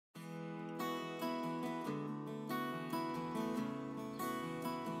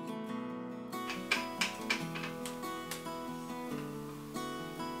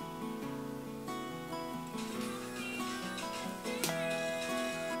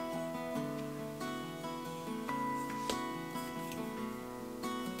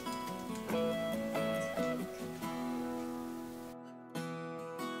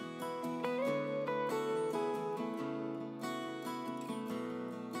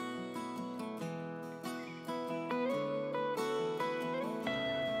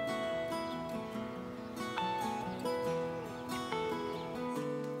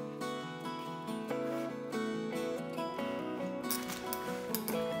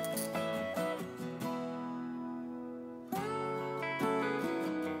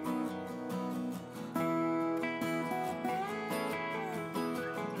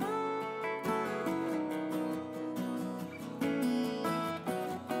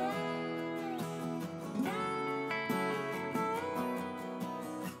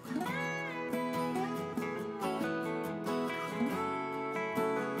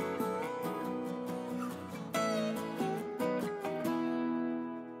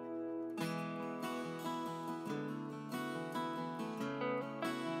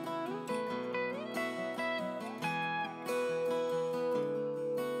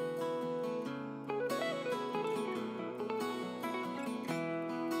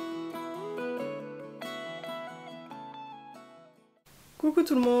Coucou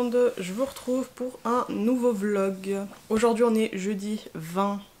tout le monde, je vous retrouve pour un nouveau vlog. Aujourd'hui on est jeudi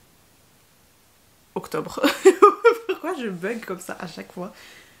 20 octobre. Pourquoi je bug comme ça à chaque fois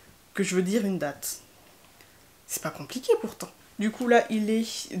que je veux dire une date? C'est pas compliqué pourtant. Du coup là il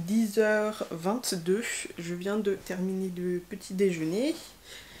est 10h22, je viens de terminer le petit déjeuner.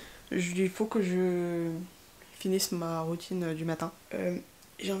 Il faut que je finisse ma routine du matin.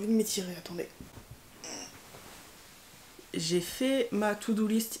 J'ai envie de m'étirer, attendez. J'ai fait ma to-do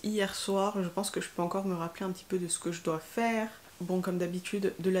list hier soir, je pense que je peux encore me rappeler un petit peu de ce que je dois faire. Bon, comme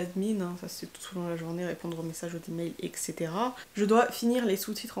d'habitude, de l'admin, hein, ça c'est tout au long de la journée, répondre aux messages, aux emails, etc. Je dois finir les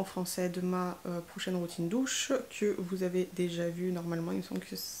sous-titres en français de ma prochaine routine douche, que vous avez déjà vu normalement, il me semble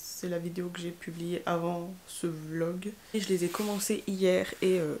que c'est la vidéo que j'ai publiée avant ce vlog. Et je les ai commencés hier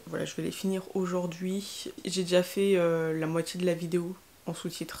et voilà, je vais les finir aujourd'hui. J'ai déjà fait la moitié de la vidéo en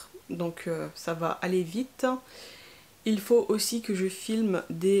sous-titres, donc ça va aller vite. Il faut aussi que je filme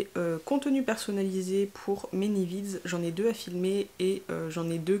des contenus personnalisés pour mes Livres. J'en ai deux à filmer et j'en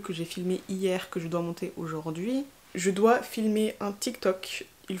ai deux que j'ai filmés hier que je dois monter aujourd'hui. Je dois filmer un TikTok.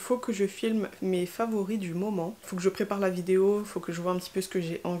 Il faut que je filme mes favoris du moment. Il faut que je prépare la vidéo, il faut que je vois un petit peu ce que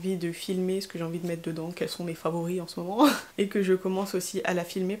j'ai envie de filmer, ce que j'ai envie de mettre dedans, quels sont mes favoris en ce moment. Et que je commence aussi à la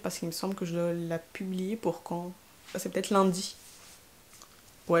filmer parce qu'il me semble que je dois la publier pour quand? C'est peut-être lundi.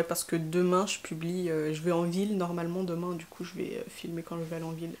 Ouais, parce que demain je publie, je vais en ville normalement demain, du coup je vais filmer quand je vais aller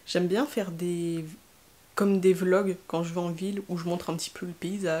en ville. J'aime bien faire comme des vlogs quand je vais en ville où je montre un petit peu le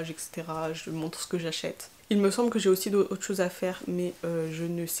paysage, etc. Je montre ce que j'achète. Il me semble que j'ai aussi d'autres choses à faire, mais je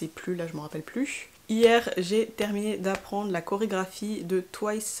ne sais plus, là je m'en rappelle plus. Hier j'ai terminé d'apprendre la chorégraphie de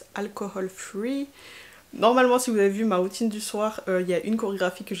Twice Alcohol Free. Normalement, si vous avez vu ma routine du soir, il y a une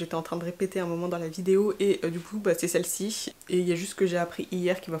chorégraphie que j'étais en train de répéter un moment dans la vidéo et du coup bah, c'est celle-ci. Et il y a juste ce que j'ai appris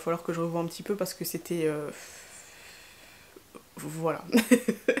hier qu'il va falloir que je revoie un petit peu parce que c'était... Voilà.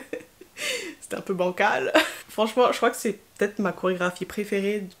 C'était un peu bancal. Franchement, je crois que c'est peut-être ma chorégraphie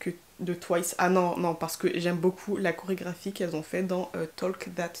préférée de Twice. Ah non, non, parce que j'aime beaucoup la chorégraphie qu'elles ont fait dans Talk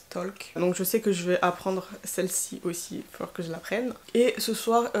That Talk. Donc je sais que je vais apprendre celle-ci aussi, il va falloir que je l'apprenne. Et ce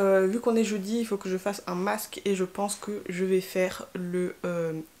soir, vu qu'on est jeudi, il faut que je fasse un masque et je pense que je vais faire le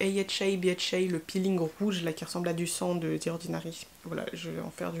AHA, BHA, le peeling rouge là qui ressemble à du sang de The Ordinary. Voilà, je vais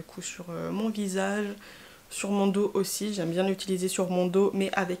en faire du coup sur mon visage. Sur mon dos aussi, j'aime bien l'utiliser sur mon dos mais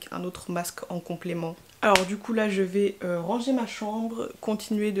avec un autre masque en complément. Alors du coup là je vais ranger ma chambre,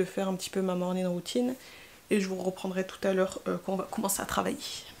 continuer de faire un petit peu ma morning routine et je vous reprendrai tout à l'heure quand on va commencer à travailler.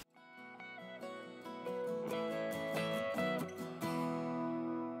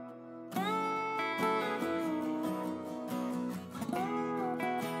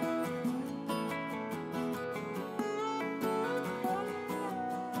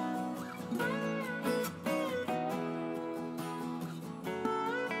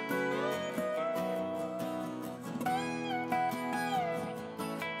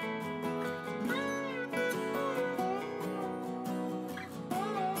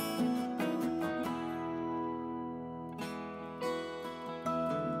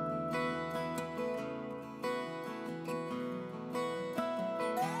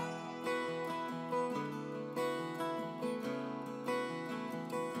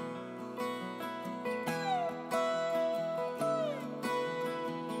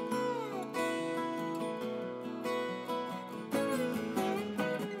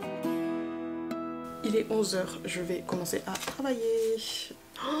 Il est 11h, je vais commencer à travailler.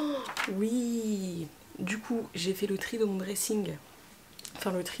 Oh, oui! Du coup, j'ai fait le tri de mon dressing.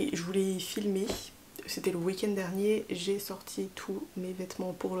 Enfin, le tri, je voulais filmer. C'était le week-end dernier. J'ai sorti tous mes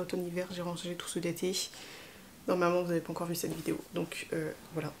vêtements pour l'automne-hiver. J'ai rangé tout ceux d'été. Normalement, vous n'avez pas encore vu cette vidéo. Donc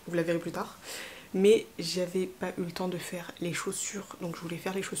voilà, vous la verrez plus tard. Mais j'avais pas eu le temps de faire les chaussures. Donc je voulais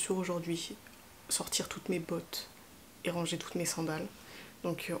faire les chaussures aujourd'hui. Sortir toutes mes bottes et ranger toutes mes sandales.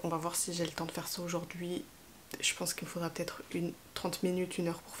 Donc on va voir si j'ai le temps de faire ça aujourd'hui. Je pense qu'il me faudra peut-être 30 minutes, 1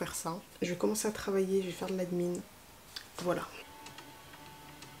 heure pour faire ça. Je vais commencer à travailler, je vais faire de l'admin. Voilà.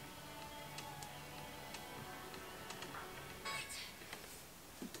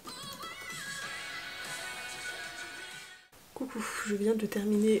 Coucou, je viens de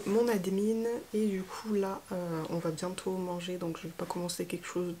terminer mon admin et du coup là on va bientôt manger, donc je vais pas commencer quelque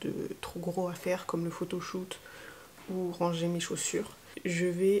chose de trop gros à faire comme le photoshoot ou ranger mes chaussures. Je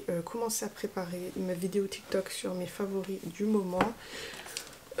vais commencer à préparer ma vidéo TikTok sur mes favoris du moment.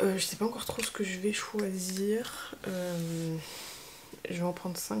 Je sais pas encore trop ce que je vais choisir. Je vais en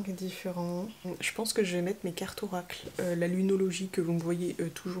prendre 5 différents. Je pense que je vais mettre mes cartes oracles, la lunologie que vous me voyez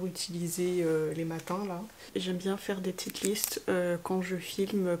toujours utiliser les matins là. J'aime bien faire des petites listes quand je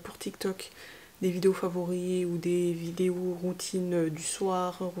filme pour TikTok des vidéos favoris ou des vidéos routine du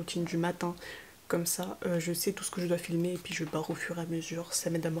soir, routine du matin. Comme ça, je sais tout ce que je dois filmer et puis je barre au fur et à mesure, ça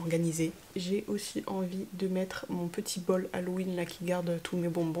m'aide à m'organiser. J'ai aussi envie de mettre mon petit bol Halloween là qui garde tous mes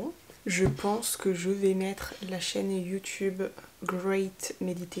bonbons. Je pense que je vais mettre la chaîne YouTube Great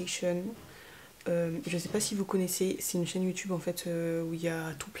Meditation. Je sais pas si vous connaissez, c'est une chaîne YouTube en fait où il y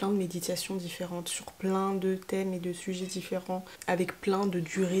a tout plein de méditations différentes sur plein de thèmes et de sujets différents avec plein de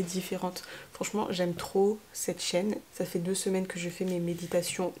durées différentes. Franchement, j'aime trop cette chaîne. Ça fait 2 semaines que je fais mes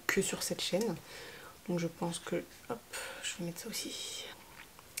méditations que sur cette chaîne. Donc je pense que... Hop, je vais mettre ça aussi.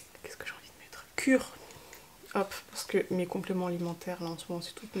 Qu'est-ce que j'ai envie de mettre? Cure. Hop, parce que mes compléments alimentaires là en ce moment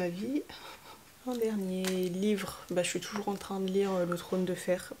c'est toute ma vie. Un dernier livre, je suis toujours en train de lire Le Trône de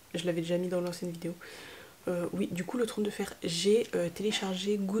Fer, je l'avais déjà mis dans l'ancienne vidéo. Oui, du coup, Le Trône de Fer, j'ai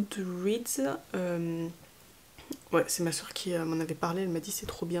téléchargé Goodreads. Ouais, c'est ma soeur qui m'en avait parlé, elle m'a dit c'est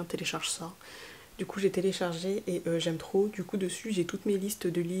trop bien, télécharge ça. Du coup, j'ai téléchargé et j'aime trop. Du coup, dessus, j'ai toutes mes listes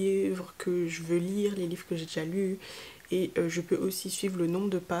de livres que je veux lire, les livres que j'ai déjà lus. Et je peux aussi suivre le nombre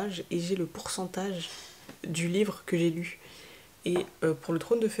de pages et j'ai le pourcentage du livre que j'ai lu. Et pour Le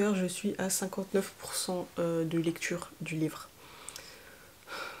Trône de Fer, je suis à 59% de lecture du livre.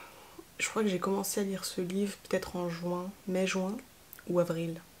 Je crois que j'ai commencé à lire ce livre peut-être en juin, mai-juin ou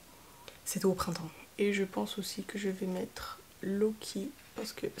avril. C'était au printemps. Et je pense aussi que je vais mettre Loki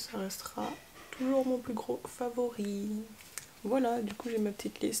parce que ça restera toujours mon plus gros favori. Voilà, du coup j'ai ma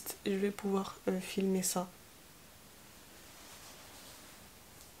petite liste et je vais pouvoir filmer ça.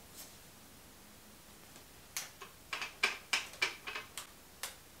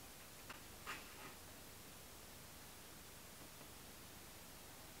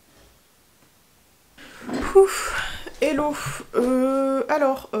 Pouf, hello.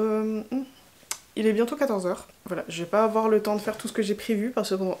 Il est bientôt 14h. Voilà, je vais pas avoir le temps de faire tout ce que j'ai prévu parce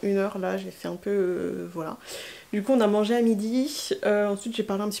que pendant 1 heure là j'ai fait un peu... voilà. Du coup on a mangé à midi, ensuite j'ai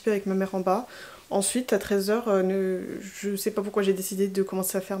parlé un petit peu avec ma mère en bas. Ensuite à 13h, je sais pas pourquoi j'ai décidé de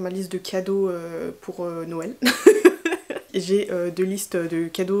commencer à faire ma liste de cadeaux pour Noël. J'ai 2 listes de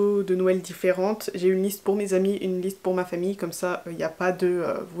cadeaux de Noël différentes. J'ai une liste pour mes amis, une liste pour ma famille, comme ça il n'y a pas de,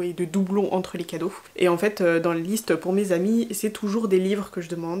 vous voyez, de doublons entre les cadeaux. Et en fait dans la liste pour mes amis, c'est toujours des livres que je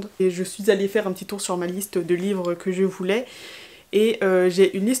demande. Et je suis allée faire un petit tour sur ma liste de livres que je voulais. Et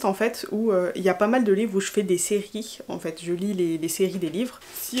j'ai une liste en fait où il y a pas mal de livres où je fais des séries. En fait je lis les séries des livres.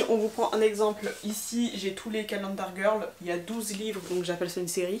 Si on vous prend un exemple, ici j'ai tous les Calendar Girls. Il y a 12 livres donc j'appelle ça une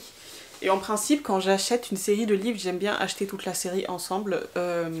série. Et en principe, quand j'achète une série de livres, j'aime bien acheter toute la série ensemble.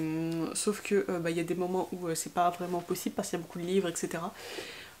 Sauf que y a des moments où c'est pas vraiment possible parce qu'il y a beaucoup de livres, etc.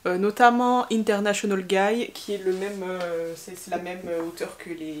 Notamment International Guy, qui est le même, c'est la même auteur que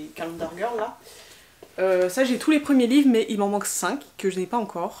les Calendar Girls là. Ça, j'ai tous les premiers livres, mais il m'en manque 5 que je n'ai pas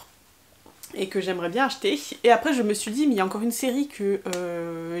encore et que j'aimerais bien acheter. Et après, je me suis dit, mais il y a encore une série que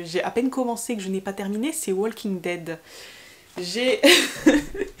j'ai à peine commencé, que je n'ai pas terminée, c'est Walking Dead. J'ai...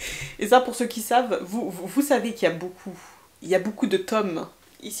 Et ça, pour ceux qui savent, vous savez qu'il y a beaucoup de tomes.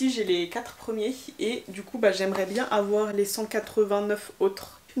 Ici, j'ai les 4 premiers et du coup, j'aimerais bien avoir les 189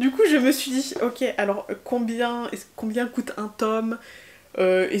 autres. Du coup, je me suis dit, ok, alors combien coûte un tome?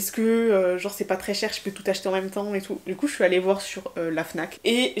 Est-ce que, genre, c'est pas très cher, je peux tout acheter en même temps et tout. Du coup, je suis allée voir sur la Fnac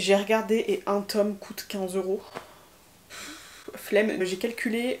et j'ai regardé et un tome coûte 15 €. Flemme, j'ai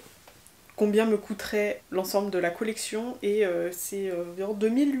calculé combien me coûterait l'ensemble de la collection et c'est environ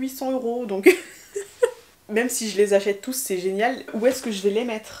 2800 €, donc même si je les achète tous c'est génial. Où est-ce que je vais les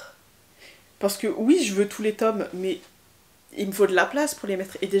mettre? Parce que oui je veux tous les tomes mais il me faut de la place pour les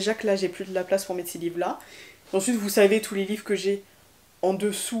mettre et déjà que là j'ai plus de la place pour mettre ces livres là. Ensuite vous savez tous les livres que j'ai en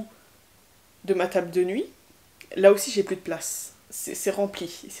dessous de ma table de nuit, là aussi j'ai plus de place, c'est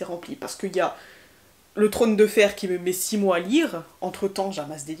rempli parce qu'il y a Le Trône de Fer qui me met 6 mois à lire. Entre temps,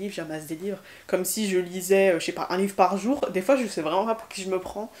 j'amasse des livres. Comme si je lisais, je sais pas, un livre par jour. Des fois, je sais vraiment pas pour qui je me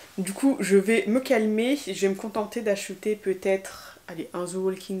prends. Du coup, je vais me calmer. Je vais me contenter d'acheter peut-être, allez, un The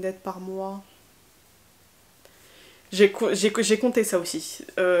Walking Dead par mois. J'ai compté ça aussi.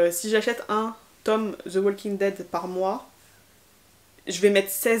 Si j'achète un tome The Walking Dead par mois, je vais mettre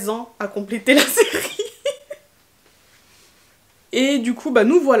 16 ans à compléter la série. Et du coup,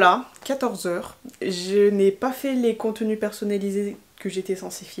 nous voilà, 14h. Je n'ai pas fait les contenus personnalisés que j'étais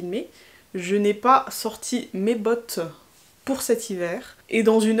censée filmer. Je n'ai pas sorti mes bottes pour cet hiver. Et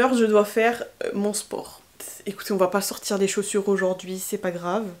dans 1 heure, je dois faire mon sport. Écoutez, on va pas sortir les chaussures aujourd'hui, c'est pas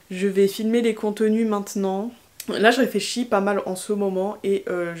grave. Je vais filmer les contenus maintenant. Là, je réfléchis pas mal en ce moment et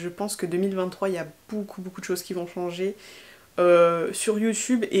je pense que 2023, il y a beaucoup de choses qui vont changer. sur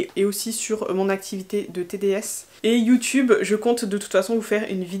YouTube et aussi sur mon activité de TDS. Et YouTube, je compte de toute façon vous faire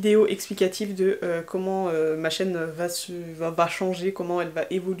une vidéo explicative de comment ma chaîne va changer, comment elle va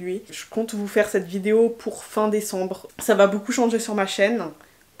évoluer. Je compte vous faire cette vidéo pour fin décembre. Ça va beaucoup changer sur ma chaîne.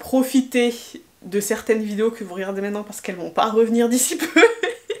 Profitez de certaines vidéos que vous regardez maintenant parce qu'elles vont pas revenir d'ici peu.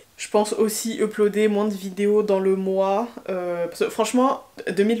 Je pense aussi uploader moins de vidéos dans le mois. Parce que franchement,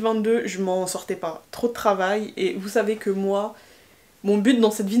 2022, je m'en sortais pas. Trop de travail et vous savez que moi, mon but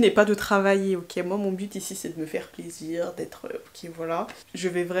dans cette vie n'est pas de travailler, ok? Moi, mon but ici, c'est de me faire plaisir, d'être... ok, voilà. Je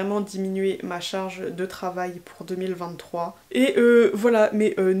vais vraiment diminuer ma charge de travail pour 2023. Et voilà,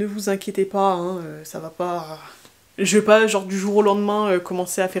 mais ne vous inquiétez pas, hein, ça va pas... Je vais pas, genre, du jour au lendemain,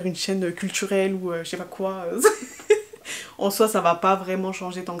 commencer à faire une chaîne culturelle ou je sais pas quoi. En soi, ça va pas vraiment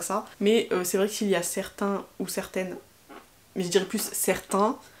changer tant que ça. Mais c'est vrai que s'il y a certains ou certaines, mais je dirais plus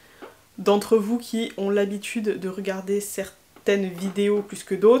certains, d'entre vous qui ont l'habitude de regarder certaines vidéos plus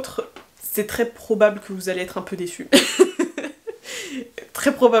que d'autres, c'est très probable que vous allez être un peu déçus.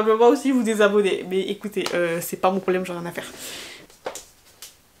 Très probablement aussi vous désabonner. Mais écoutez, c'est pas mon problème, j'en ai rien à faire.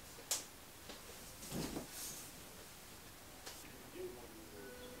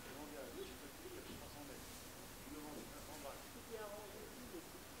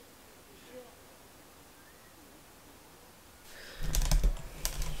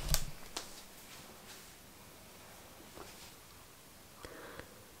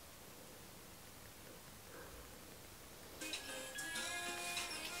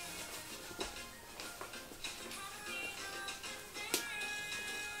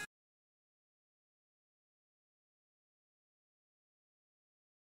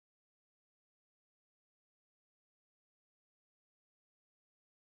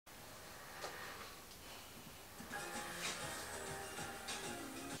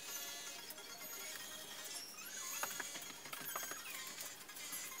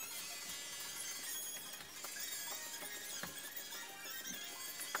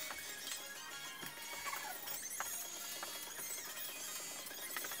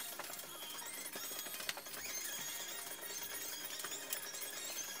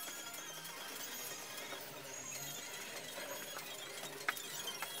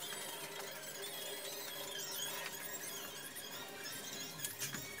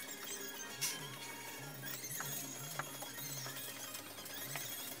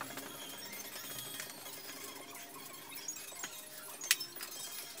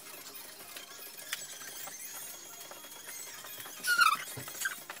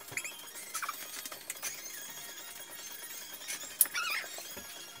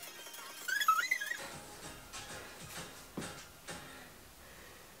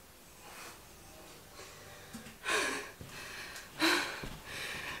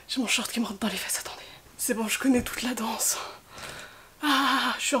 J'ai mon short qui me rentre dans les fesses, attendez. C'est bon, je connais toute la danse.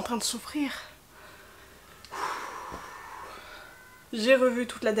 Ah, je suis en train de souffrir. J'ai revu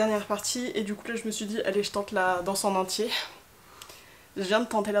toute la dernière partie et du coup là je me suis dit, allez, je tente la danse en entier. Je viens de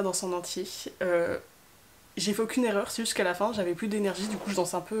tenter la danse en entier. J'ai fait aucune erreur, c'est juste qu'à la fin j'avais plus d'énergie, du coup je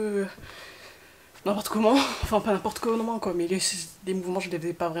danse un peu n'importe comment. Enfin pas n'importe comment quoi, mais les mouvements je les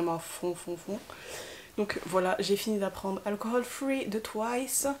faisais pas vraiment à fond. Donc voilà, j'ai fini d'apprendre Alcohol Free de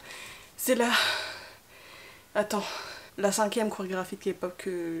Twice. C'est la... Attends, la 5e chorégraphie de kpop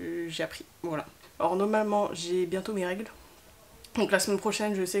que j'ai appris. Voilà. Alors normalement, j'ai bientôt mes règles. Donc la semaine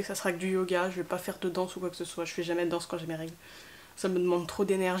prochaine, je sais que ça sera que du yoga. Je vais pas faire de danse ou quoi que ce soit. Je fais jamais de danse quand j'ai mes règles. Ça me demande trop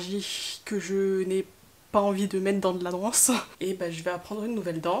d'énergie que je n'ai pas envie de mettre dans de la danse. Et bah je vais apprendre une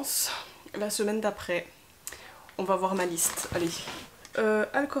nouvelle danse. La semaine d'après, on va voir ma liste. Allez.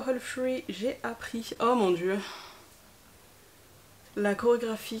 Alcohol Free, j'ai appris... Oh mon dieu. La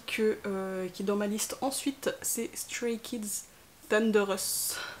chorégraphie qui est dans ma liste ensuite, c'est Stray Kids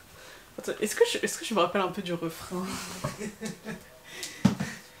Thunderous. Attends, est-ce que je me rappelle un peu du refrain?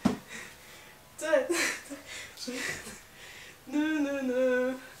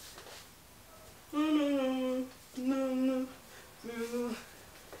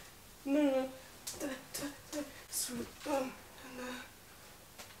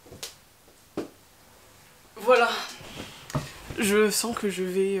 Voilà. Je sens que je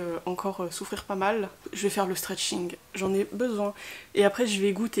vais encore souffrir pas mal. Je vais faire le stretching, j'en ai besoin. Et après je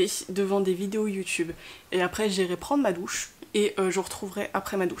vais goûter devant des vidéos YouTube. Et après j'irai prendre ma douche et je vous retrouverai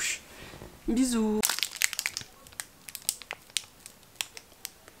après ma douche. Bisous.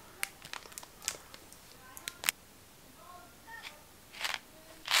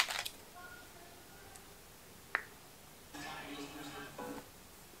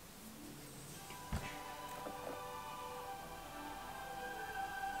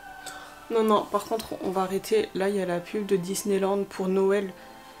 Non, non, par contre, on va arrêter. Là, il y a la pub de Disneyland pour Noël.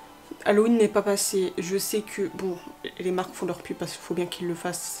 Halloween n'est pas passé. Je sais que, bon, les marques font leur pub parce qu'il faut bien qu'ils le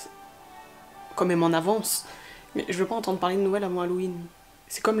fassent quand même en avance. Mais je veux pas entendre parler de Noël avant Halloween.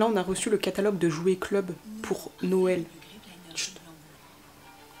 C'est comme là, on a reçu le catalogue de jouets club pour Noël. Chut.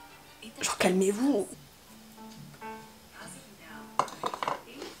 Genre, calmez-vous.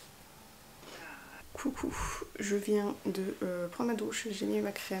 Coucou, je viens de prendre ma douche, j'ai mis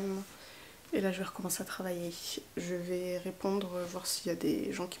ma crème. Et là, je vais recommencer à travailler. Je vais répondre, voir s'il y a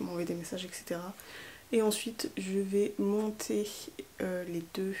des gens qui m'ont envoyé des messages, etc. Et ensuite, je vais monter les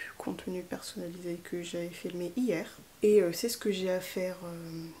 2 contenus personnalisés que j'avais filmés hier. Et c'est ce que j'ai à faire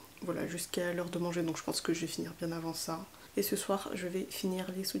voilà, jusqu'à l'heure de manger. Donc je pense que je vais finir bien avant ça. Et ce soir, je vais finir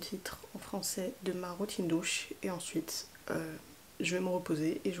les sous-titres en français de ma routine douche. Et ensuite, je vais me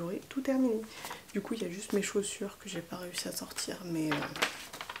reposer et j'aurai tout terminé. Du coup, il y a juste mes chaussures que j'ai pas réussi à sortir. Mais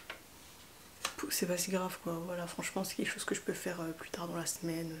c'est pas si grave quoi. Voilà, franchement, c'est quelque chose que je peux faire plus tard dans la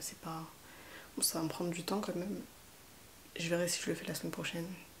semaine. C'est pas... Bon, ça va me prendre du temps quand même. Je verrai si je le fais la semaine prochaine.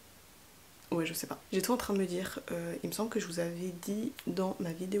 Ouais, je sais pas. J'étais en train de me dire, il me semble que je vous avais dit dans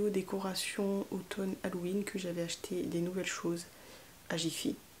ma vidéo décoration automne Halloween que j'avais acheté des nouvelles choses à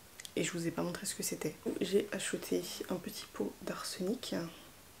Jiffy. Et je vous ai pas montré ce que c'était. J'ai acheté un petit pot d'arsenic.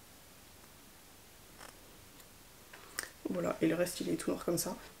 Voilà, et le reste il est tout noir comme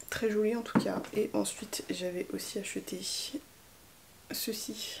ça. Très joli en tout cas. Et ensuite j'avais aussi acheté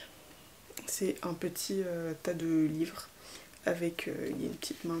ceci. C'est un petit tas de livres avec il y a une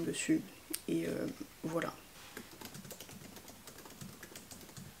petite main dessus. Et voilà.